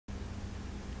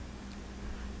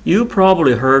You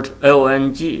probably heard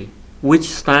LNG, which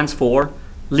stands for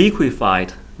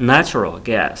Liquefied Natural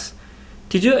Gas.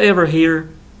 Did you ever hear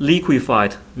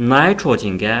Liquefied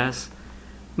Nitrogen Gas?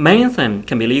 Methane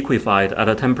can be liquefied at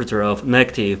a temperature of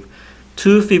negative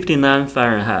 259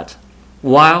 Fahrenheit,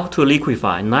 while to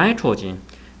liquefy nitrogen,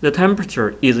 the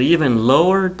temperature is even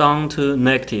lower, down to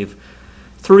negative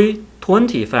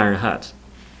 320 Fahrenheit.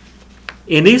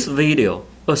 In this video,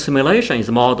 a simulation is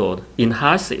modeled in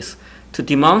HYSYS to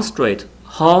demonstrate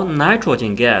how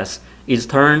nitrogen gas is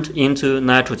turned into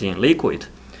nitrogen liquid.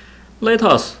 Let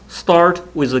us start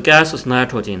with the gaseous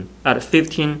nitrogen at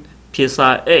 15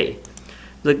 psia.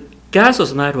 The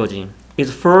gaseous nitrogen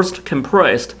is first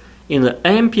compressed in the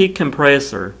MP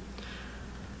compressor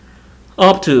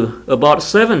up to about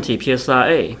 70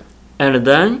 psia, and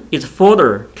then is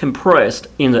further compressed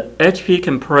in the HP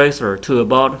compressor to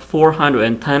about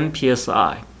 410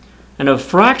 psi, and a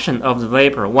fraction of the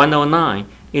vapor, 109,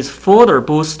 is further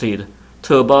boosted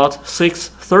to about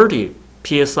 630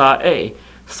 psia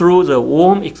through the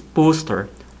warm booster,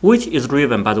 which is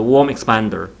driven by the warm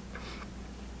expander.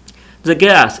 The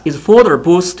gas is further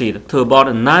boosted to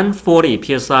about 940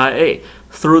 psia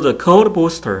through the cold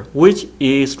booster, which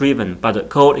is driven by the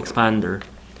cold expander.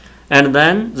 And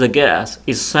then the gas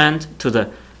is sent to the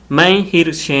main heat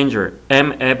exchanger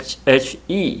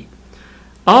MHE.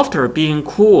 After being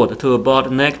cooled to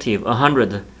about negative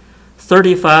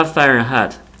 135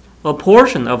 Fahrenheit, a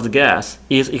portion of the gas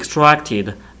is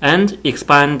extracted and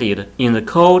expanded in the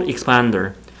cold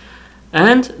expander,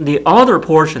 and the other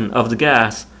portion of the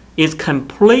gas is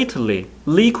completely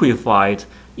liquefied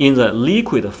in the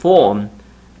liquid form,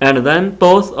 and then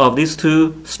both of these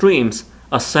two streams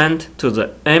are sent to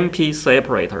the MP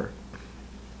separator.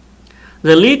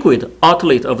 The liquid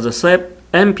outlet of the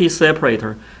MP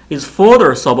separator is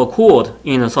further subcooled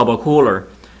in a subcooler,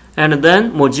 and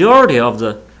then majority of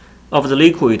the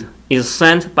liquid is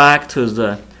sent back to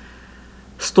the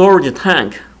storage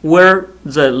tank, where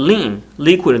the lean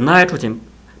liquid nitrogen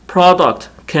product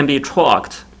can be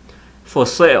tracked for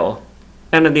sale,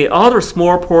 and the other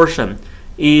small portion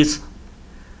is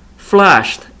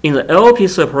flashed in the LP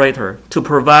separator to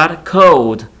provide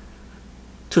cold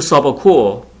to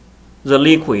subcool the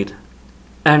liquid,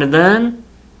 and then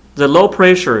the low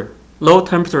pressure, low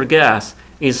temperature gas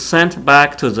is sent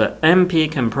back to the MP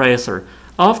compressor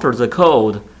after the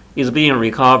cold is being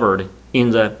recovered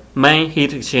in the main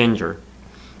heat exchanger.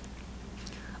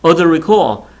 As you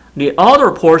recall, the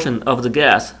other portion of the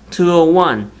gas,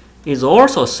 201, is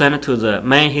also sent to the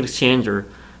main heat exchanger,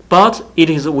 but it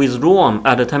is withdrawn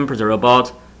at a temperature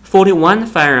about 41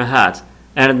 Fahrenheit,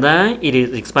 and then it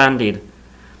is expanded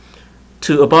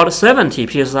to about 70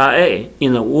 psia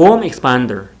in the warm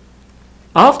expander.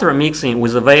 After mixing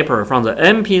with the vapor from the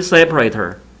MP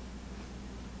separator,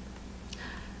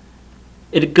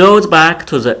 it goes back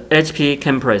to the HP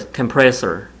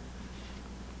compressor.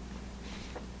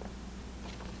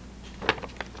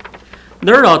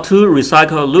 There are two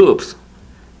recycle loops,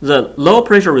 the low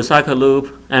pressure recycle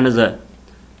loop and the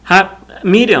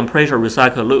medium pressure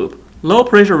recycle loop. Low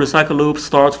pressure recycle loop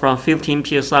starts from 15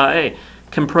 psia,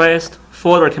 compressed,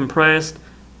 further compressed,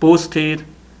 boosted,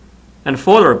 and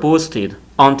further boosted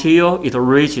until it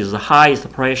reaches the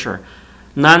highest pressure,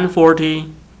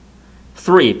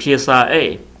 943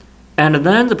 psia, and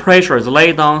then the pressure is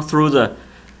laid down through the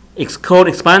cold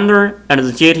expander and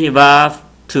the jetty valve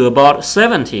to about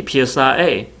 70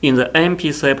 psia in the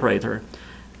MP separator,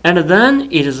 and then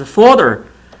it is further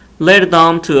laid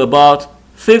down to about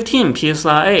 15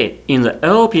 psia in the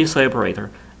LP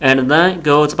separator, and then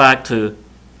goes back to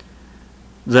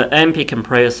the MP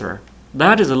compressor.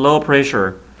 That is a low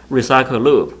pressure recycle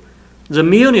loop. The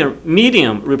medium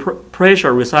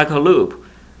pressure recycle loop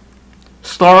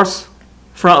starts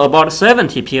from about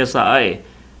 70 psia,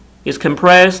 is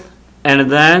compressed, and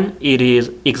then it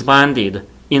is expanded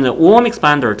in the warm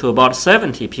expander to about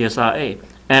 70 psia,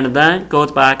 and then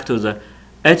goes back to the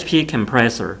HP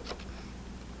compressor.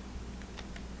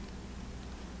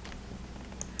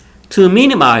 To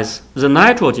minimize the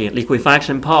nitrogen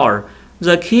liquefaction power,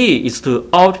 the key is to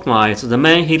optimize the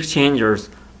main heat exchangers.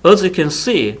 As you can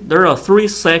see, there are three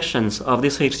sections of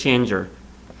this heat exchanger.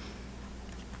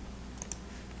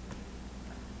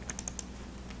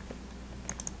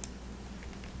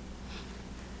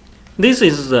 This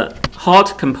is the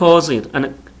hot composite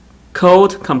and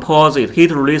cold composite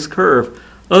heat release curve.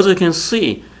 As you can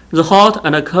see, the hot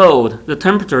and the cold, the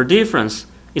temperature difference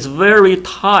is very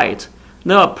tight.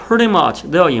 They are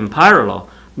in parallel.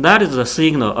 That is the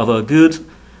signal of an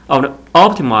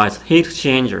optimized heat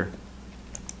exchanger.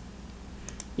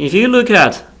 If you look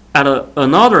at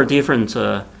another different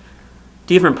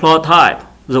plot type,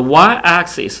 The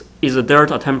y-axis is the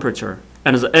delta temperature,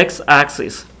 and the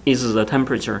x-axis is the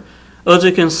temperature. As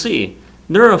you can see,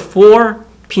 there are 4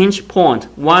 pinch points,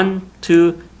 1,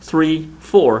 2, 3,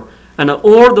 4, and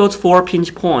all those 4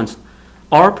 pinch points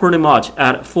are pretty much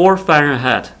at 4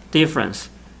 Fahrenheit difference.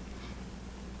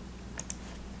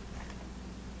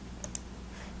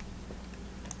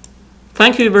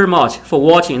 Thank you very much for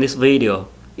watching this video.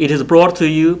 It is brought to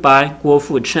you by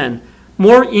Guofu Chen.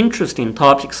 More interesting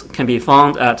topics can be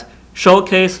found at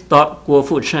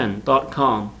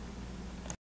showcase.guofuchen.com.